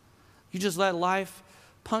 You just let life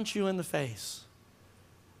punch you in the face,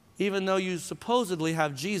 even though you supposedly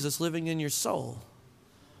have Jesus living in your soul.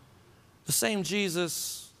 The same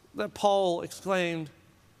Jesus that Paul exclaimed,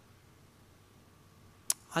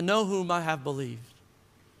 I know whom I have believed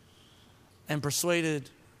and persuaded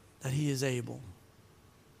that He is able.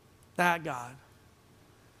 That God.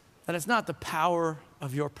 That it's not the power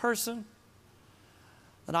of your person,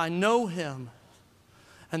 that I know Him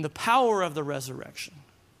and the power of the resurrection.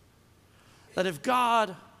 That if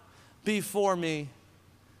God be for me,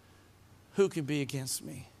 who can be against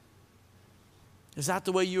me? Is that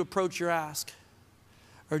the way you approach your ask?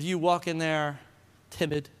 Or do you walk in there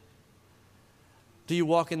timid? Do you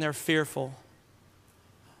walk in there fearful?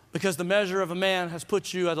 Because the measure of a man has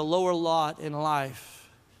put you at a lower lot in life.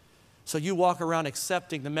 So you walk around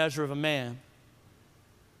accepting the measure of a man,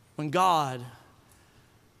 when God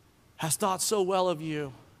has thought so well of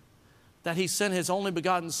you that He sent His only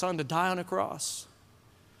begotten Son to die on a cross.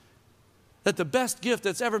 That the best gift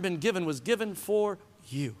that's ever been given was given for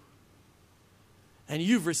you. And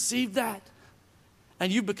you've received that,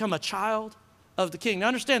 and you've become a child of the King. Now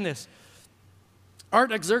understand this.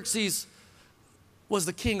 Artaxerxes was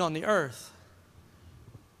the king on the earth,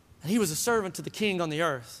 and he was a servant to the king on the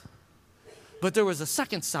earth. But there was a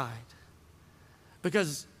second side,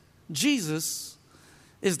 because Jesus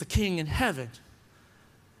is the king in heaven.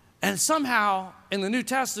 And somehow in the New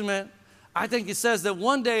Testament, I think it says that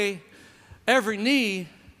one day every knee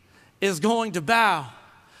is going to bow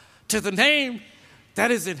to the name that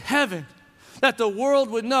is in heaven, that the world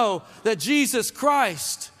would know that Jesus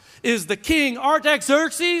Christ is the king.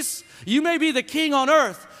 Artaxerxes, you may be the king on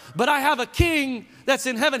earth, but I have a king that's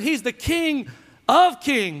in heaven. He's the King of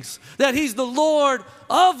kings, that He's the Lord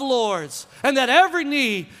of lords, and that every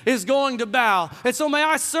knee is going to bow. And so may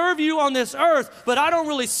I serve you on this earth, but I don't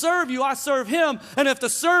really serve you, I serve Him. And if the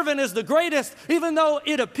servant is the greatest, even though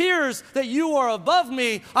it appears that you are above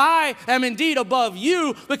me, I am indeed above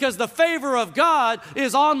you, because the favor of God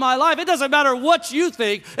is on my life. It doesn't matter what you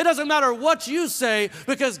think, it doesn't matter what you say,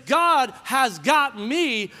 because God has got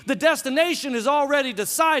me. The destination is already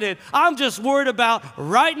decided. I'm just worried about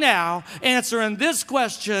right now answering this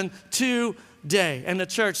question today. And the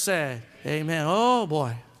church said, amen. Oh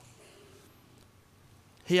boy.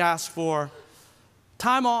 He asked for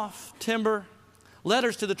time off, timber,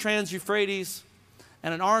 letters to the Trans-Euphrates,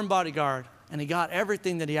 and an armed bodyguard. And he got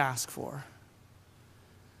everything that he asked for.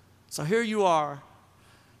 So here you are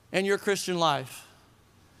in your Christian life.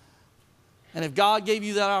 And if God gave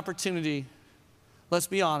you that opportunity, let's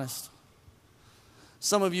be honest,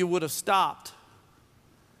 some of you would have stopped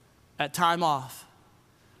at time off.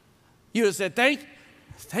 You would have said,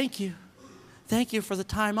 thank you for the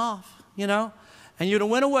time off, you know. And you'd have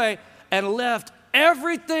went away and left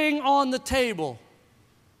everything on the table.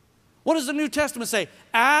 What does the New Testament say?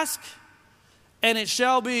 Ask and it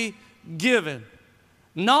shall be given.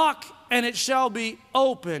 Knock and it shall be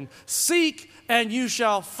opened. Seek and you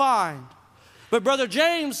shall find. But Brother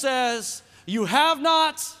James says, you have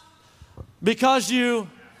not because you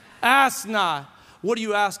ask not. What are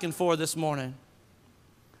you asking for this morning?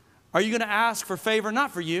 Are you going to ask for favor?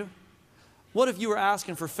 Not for you. What if you were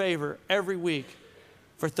asking for favor every week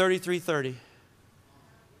for 3330?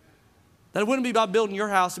 That it wouldn't be about building your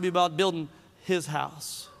house, it'd be about building His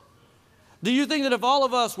house. Do you think that if all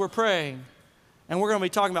of us were praying, and we're going to be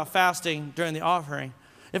talking about fasting during the offering,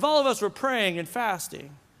 if all of us were praying and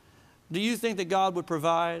fasting, do you think that God would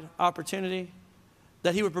provide opportunity?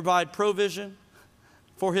 That He would provide provision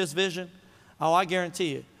for His vision? Oh, I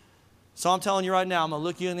guarantee it. So I'm telling you right now, I'm going to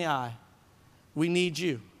look you in the eye. We need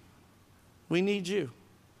you. We need you.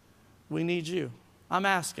 We need you. I'm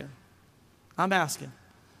asking.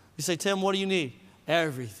 You say, Tim, what do you need?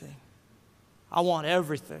 Everything. I want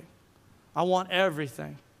everything. I want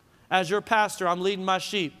everything. As your pastor, I'm leading my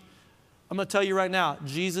sheep. I'm going to tell you right now,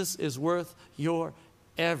 Jesus is worth your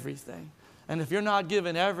everything. And if you're not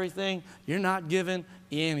given everything, you're not given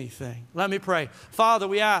anything. Let me pray. Father,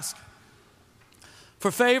 we ask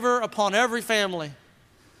for favor upon every family.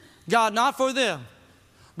 God, not for them,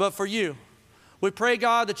 but for you. We pray,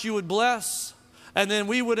 God, that you would bless, and then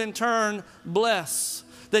we would in turn bless.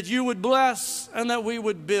 That you would bless and that we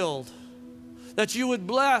would build. That you would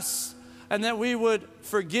bless and that we would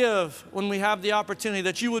forgive when we have the opportunity.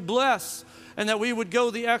 That you would bless and that we would go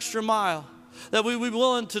the extra mile. That we would be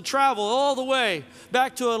willing to travel all the way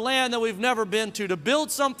back to a land that we've never been to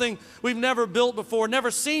build something we've never built before, never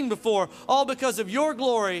seen before, all because of your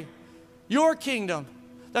glory, your kingdom.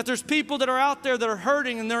 That there's people that are out there that are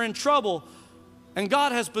hurting and they're in trouble. And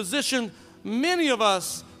God has positioned many of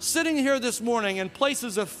us sitting here this morning in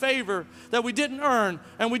places of favor that we didn't earn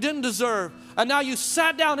and we didn't deserve. And now you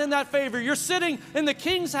sat down in that favor. You're sitting in the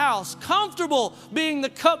king's house, comfortable being the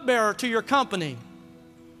cupbearer to your company.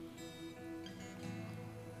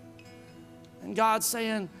 And God's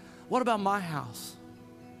saying, what about my house?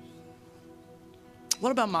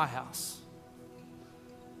 What about my house?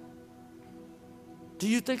 Do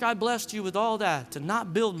you think I blessed you with all that to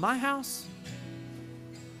not build my house?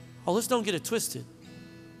 Oh, let's don't get it twisted.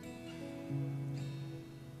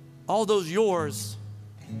 All those yours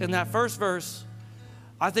in that first verse,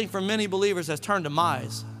 I think for many believers has turned to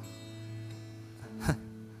my's.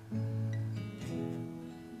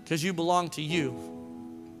 Because you belong to you.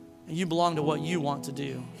 And you belong to what you want to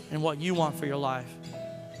do and what you want for your life.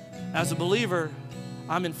 As a believer,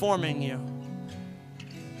 I'm informing you.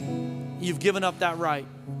 You've given up that right.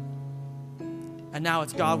 And now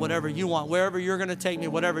it's God, whatever you want, wherever you're going to take me,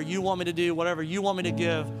 whatever you want me to do, whatever you want me to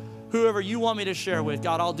give, whoever you want me to share with,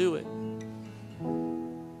 God, I'll do it.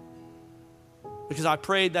 Because I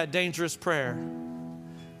prayed that dangerous prayer.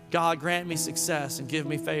 God, grant me success and give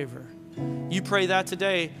me favor. You pray that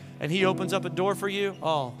today and He opens up a door for you.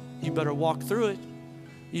 Oh, you better walk through it.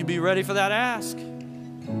 You be ready for that ask.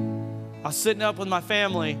 I was sitting up with my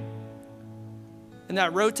family in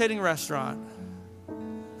that rotating restaurant.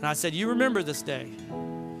 And I said, you remember this day.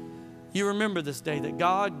 You remember this day that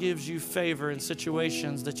God gives you favor in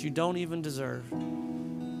situations that you don't even deserve.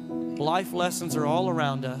 Life lessons are all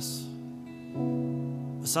around us.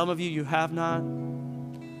 Some of you have not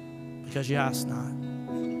because you asked not.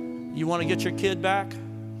 You want to get your kid back?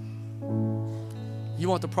 You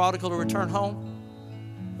want the prodigal to return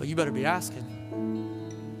home? Well, you better be asking.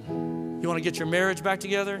 You want to get your marriage back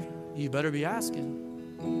together? You better be asking.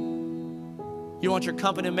 You want your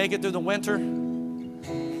company to make it through the winter?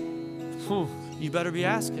 You better be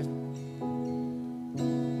asking.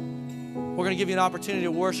 We're going to give you an opportunity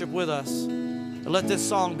to worship with us. And let this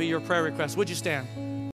song be your prayer request. Would you stand?